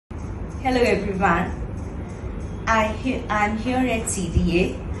Hello everyone. I'm here at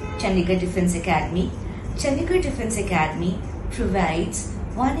CDA, Chandigarh Defence Academy. Chandigarh Defence Academy provides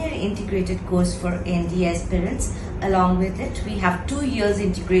one-year integrated course for ND aspirants. Along with it, we have 2 years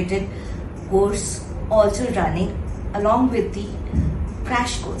integrated course also running along with the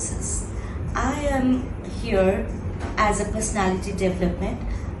crash courses. I am here as a personality development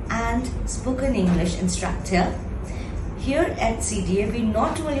and spoken English instructor. Here at CDA, we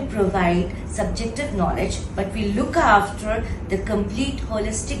not only provide subjective knowledge, but we look after the complete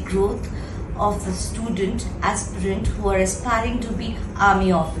holistic growth of the student aspirant who are aspiring to be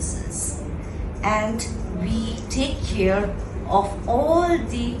army officers. And we take care of all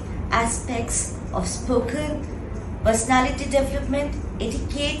the aspects of spoken, personality development,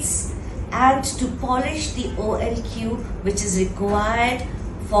 etiquettes, and to polish the OLQ which is required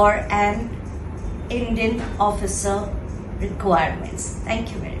for an Indian officer requirements.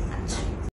 Thank you very much.